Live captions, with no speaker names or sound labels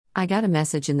I got a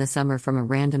message in the summer from a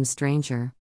random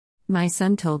stranger. My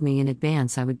son told me in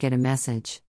advance I would get a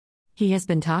message. He has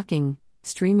been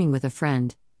streaming with a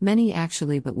friend, many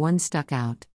actually, but one stuck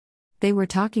out. They were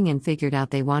talking and figured out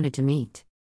they wanted to meet.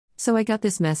 So I got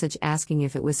this message asking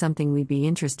if it was something we'd be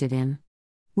interested in.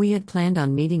 We had planned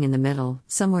on meeting in the middle,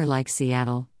 somewhere like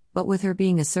Seattle, but with her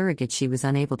being a surrogate, she was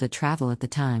unable to travel at the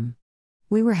time.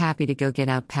 We were happy to go get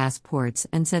out passports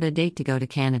and set a date to go to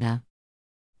Canada.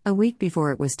 A week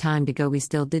before it was time to go, we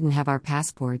still didn't have our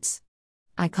passports.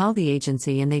 I called the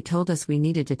agency and they told us we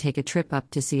needed to take a trip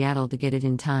up to Seattle to get it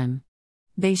in time.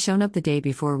 They shown up the day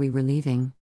before we were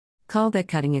leaving. Called that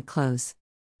cutting it close.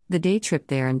 The day trip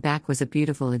there and back was a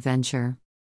beautiful adventure.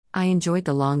 I enjoyed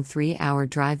the long 3-hour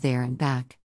drive there and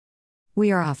back.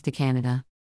 We are off to Canada.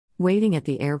 Waiting at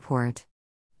the airport.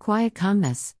 Quiet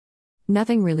calmness.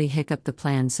 Nothing really hiccuped the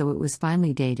plan, so it was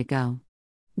finally day to go.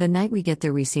 The night we get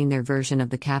there, we seen their version of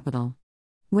the capital.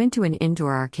 Went to an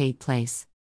indoor arcade place.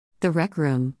 The rec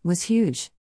room was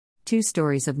huge. 2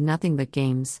 stories of nothing but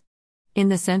games. In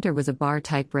the center was a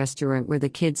bar-type restaurant where the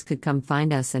kids could come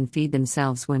find us and feed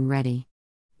themselves when ready.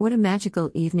 What a magical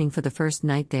evening for the first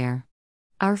night there.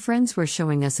 Our friends were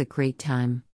showing us a great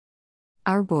time.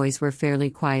 Our boys were fairly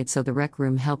quiet, so the rec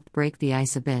room helped break the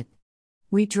ice a bit.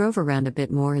 We drove around a bit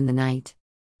more in the night,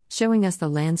 showing us the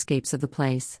landscapes of the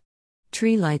place.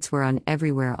 Tree lights were on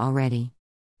everywhere already.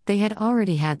 They had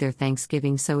already had their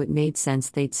Thanksgiving, so it made sense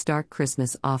they'd start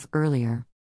Christmas off earlier.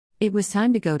 It was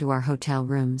time to go to our hotel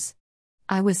rooms.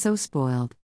 I was so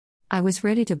spoiled. I was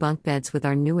ready to bunk beds with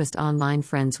our newest online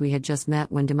friends we had just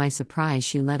met when, to my surprise,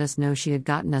 she let us know she had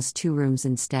gotten us 2 rooms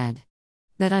instead.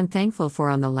 That I'm thankful for.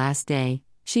 On the last day,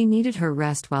 she needed her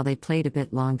rest while they played a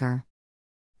bit longer.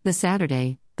 The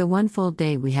Saturday, the one full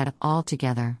day we had all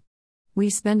together. We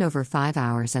spent over 5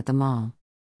 hours at the mall.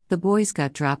 The boys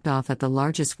got dropped off at the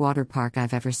largest water park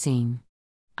I've ever seen.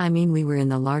 I mean, we were in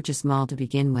the largest mall to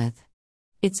begin with.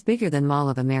 It's bigger than Mall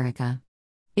of America.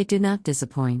 It did not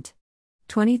disappoint.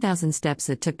 20,000 steps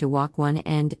it took to walk one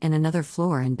end and another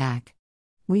floor and back.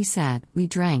 We sat, we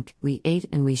drank, we ate,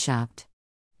 and we shopped.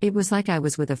 It was like I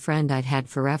was with a friend I'd had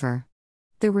forever.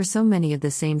 There were so many of the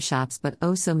same shops, but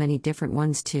oh, so many different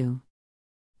ones too.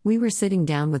 We were sitting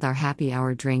down with our happy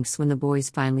hour drinks when the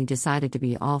boys finally decided to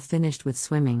be all finished with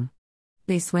swimming.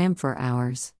 They swam for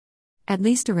hours. At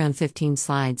least around 15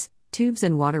 slides, tubes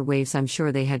and water waves. I'm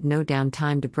sure they had no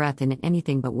downtime to breath in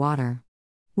anything but water.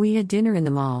 We had dinner in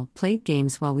the mall, played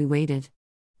games while we waited.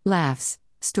 Laughs,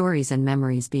 stories, and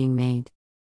memories being made.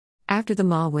 After the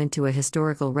mall, went to a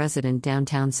historical resident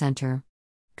downtown center.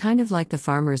 Kind of like the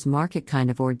farmer's market kind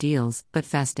of ordeals, but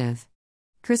festive.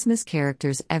 Christmas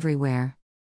characters everywhere.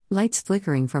 Lights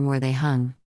flickering from where they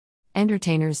hung.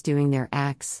 Entertainers doing their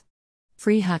acts.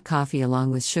 Free hot coffee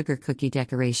along with sugar cookie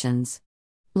decorations.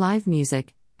 Live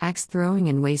music, axe throwing,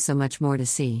 and way so much more to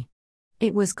see.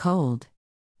 It was cold.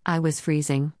 I was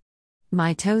freezing.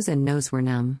 My toes and nose were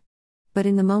numb. But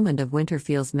in the moment of winter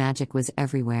feels, magic was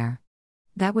everywhere.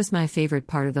 That was my favorite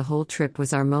part of the whole trip,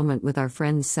 was our moment with our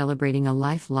friends celebrating a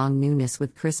lifelong newness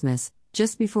with Christmas,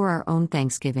 just before our own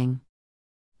Thanksgiving.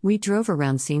 We drove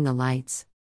around seeing the lights.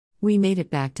 We made it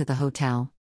back to the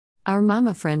hotel. Our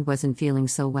mama friend wasn't feeling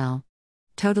so well.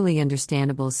 Totally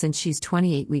understandable since she's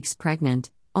 28 weeks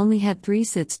pregnant, only had 3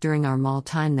 sits during our mall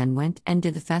time, then went and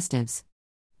did the festives.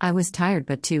 I was tired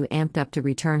but too amped up to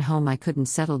return home. I couldn't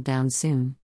settle down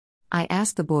soon. I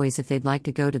asked the boys if they'd like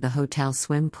to go to the hotel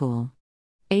swim pool.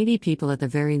 80 people at the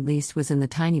very least was in the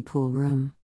tiny pool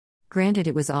room. Granted,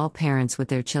 it was all parents with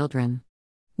their children.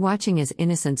 Watching as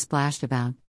innocents splashed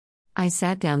about. I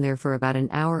sat down there for about an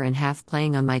hour and a half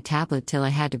playing on my tablet till I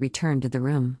had to return to the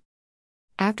room.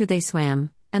 After they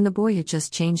swam, and the boy had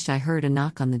just changed, I heard a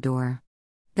knock on the door.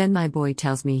 Then my boy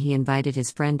tells me he invited his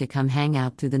friend to come hang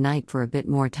out through the night for a bit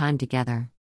more time together.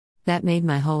 That made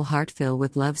my whole heart fill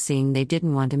with love, seeing they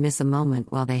didn't want to miss a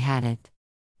moment while they had it.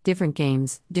 Different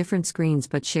games, different screens,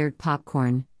 but shared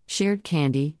popcorn, shared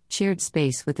candy, shared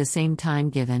space with the same time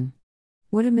given.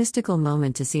 What a mystical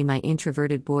moment to see my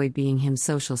introverted boy being his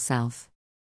social self.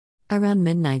 Around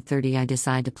midnight 30 I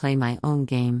decided to play my own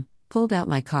game, pulled out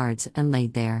my cards and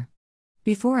laid there.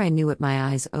 Before I knew it, my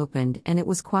eyes opened and it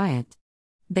was quiet.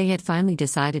 They had finally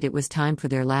decided it was time for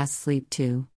their last sleep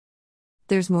too.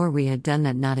 There's more we had done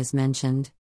that not as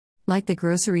mentioned. Like the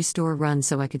grocery store run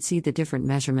so I could see the different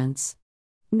measurements.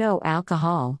 No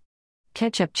alcohol.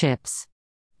 Ketchup chips.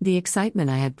 The excitement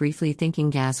I had briefly thinking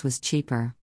gas was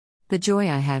cheaper. The joy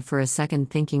I had for a second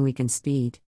thinking we can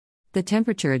speed. The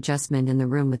temperature adjustment in the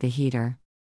room with the heater.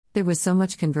 There was so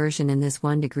much conversion in this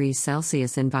 1 degree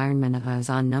Celsius environment. I was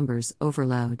on numbers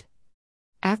overload.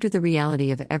 After the reality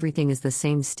of everything is the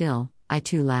same still, I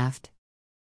too laughed.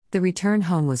 The return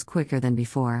home was quicker than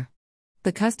before.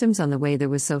 The customs on the way there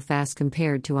was so fast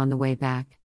compared to on the way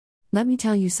back. Let me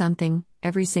tell you something,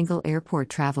 every single airport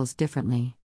travels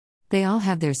differently. They all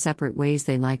have their separate ways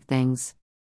they like things.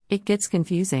 It gets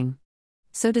confusing.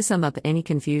 So to sum up any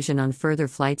confusion on further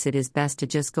flights, it is best to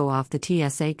just go off the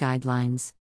TSA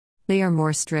guidelines. They are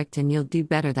more strict and you'll do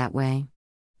better that way.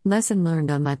 Lesson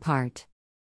learned on my part.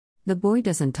 The boy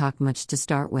doesn't talk much to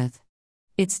start with.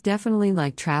 It's definitely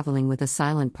like traveling with a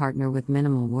silent partner with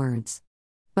minimal words.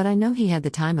 But I know he had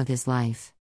the time of his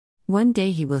life. One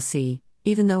day he will see,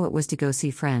 even though it was to go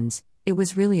see friends, it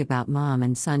was really about mom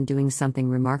and son doing something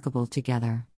remarkable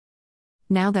together.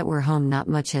 Now that we're home, not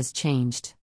much has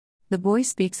changed. The boy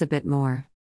speaks a bit more.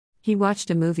 He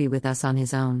watched a movie with us on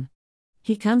his own.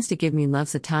 He comes to give me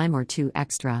loves a time or two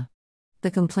extra. The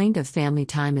complaint of family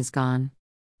time is gone.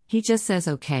 He just says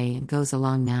okay and goes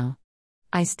along now.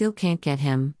 I still can't get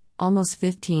him, almost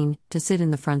 15, to sit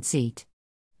in the front seat.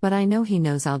 But I know he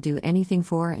knows I'll do anything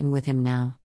for and with him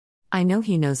now. I know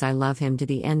he knows I love him to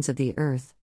the ends of the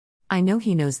earth. I know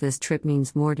he knows this trip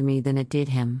means more to me than it did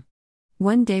him.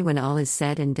 One day when all is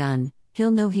said and done, he'll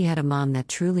know he had a mom that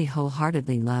truly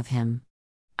wholeheartedly loved him.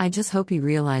 I just hope he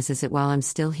realizes it while I'm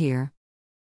still here.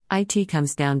 It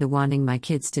comes down to wanting my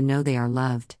kids to know they are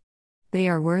loved. They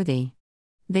are worthy.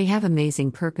 They have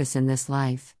amazing purpose in this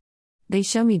life. They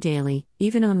show me daily,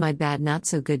 even on my bad not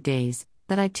so good days,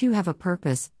 that I too have a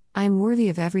purpose. I am worthy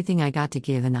of everything I got to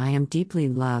give, and I am deeply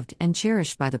loved and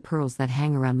cherished by the pearls that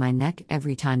hang around my neck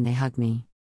every time they hug me.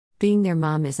 Being their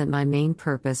mom isn't my main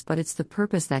purpose, but it's the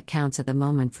purpose that counts at the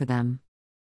moment for them.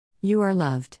 You are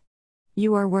loved.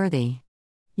 You are worthy.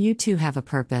 You too have a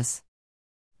purpose.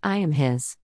 I am his.